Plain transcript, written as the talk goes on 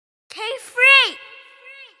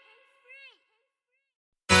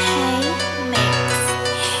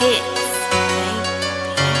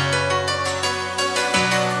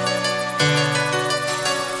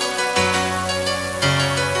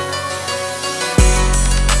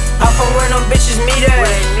from where them bitches meet at.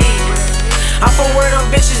 I'm from where them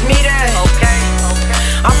bitches meet at.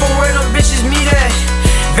 I'm from where them bitches meet at.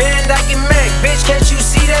 Van Dyke and Mac, bitch, can't you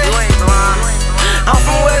see that? I'm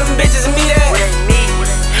from where them bitches meet at.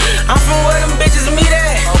 I'm from where them bitches meet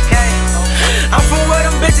at. I'm from where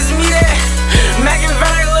them bitches meet at. Mac and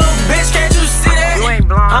Van, little bitch, can't you see that?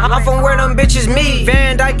 I'm from where them bitches meet.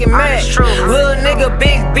 Van Dyke and Mac. Little nigga,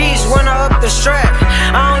 big beast, runner up the strap.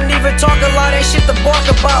 I don't even talk a lot, ain't shit to bark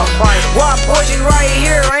about. Why boys, you right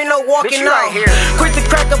here, ain't no walking out. Quick to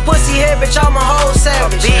crack a pussy head, bitch, I'm a whole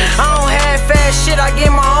savage. I don't have fast shit, I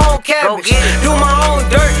get my own cabbage. Do my own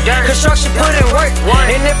dirt, construction put in work.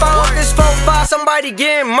 And if I off this 4-5, somebody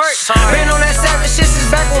getting murked. Been on that savage shit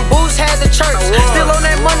since back when Boost had the church. Still on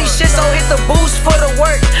that money shit, so hit the boost for the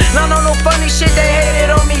work. No funny shit, they hated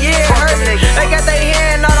on me, yeah, it hurt. They got their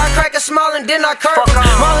hand out, I crack a smile and then I curve.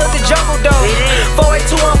 My hood the jungle though,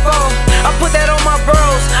 48214. I put that on my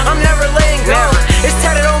bros, I'm never letting go. It's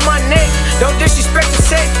tatted on my neck, don't disrespect the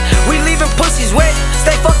set. We leaving pussies wet,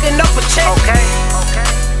 stay fucking up a check.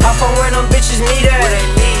 I'm from where them bitches meet at.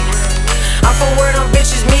 I'm from where them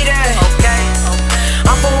bitches meet at.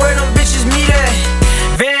 I'm from where them bitches meet at.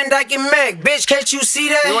 Van Dyke and Mac, bitch, can't you see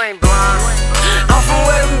that? I'm from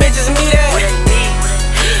where them bitches meet at.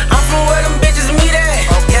 I'm from where them bitches meet at.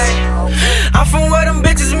 I'm from where them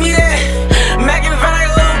bitches meet at. Mac and Van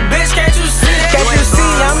Dyke, little bitch, can't you see that? Can't you see?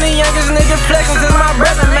 I'm the youngest nigga flexing since my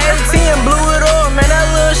brother made 10, blew it all. Man, that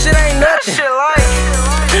little shit ain't nothing.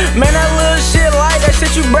 Man, that little shit like that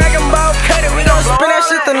shit you bragging about, cut it. We gon' spin that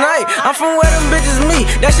shit tonight. I'm from where them bitches meet.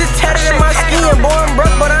 That shit tatted in my skin. Boy, I'm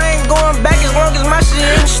broke, but I ain't going back as long as my shit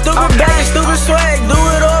ain't stupid back and stupid swag. Do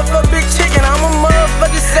it all for big chicken. I'm a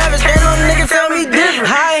motherfucking savage. Ain't no nigga tell me different.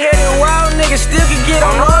 High-headed wild niggas still can get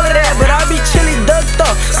on all of that, but I be chilly ducked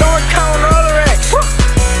up. Someone counting all the racks.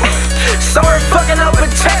 Someone fucking up a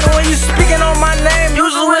check when you speaking on my name.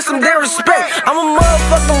 Usually with some damn respect. I'm a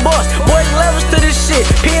motherfucking boss. Boys levels to this shit.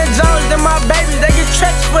 P and Jones, them my babies. They get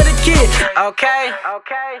tracks for the kid. I'm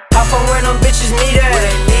from where them bitches meet at.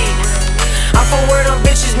 I'm from where them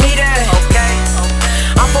bitches meet at.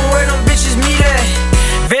 I'm from where them bitches meet at.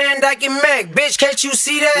 Van Dyke and Mac, bitch, can't you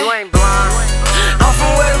see that?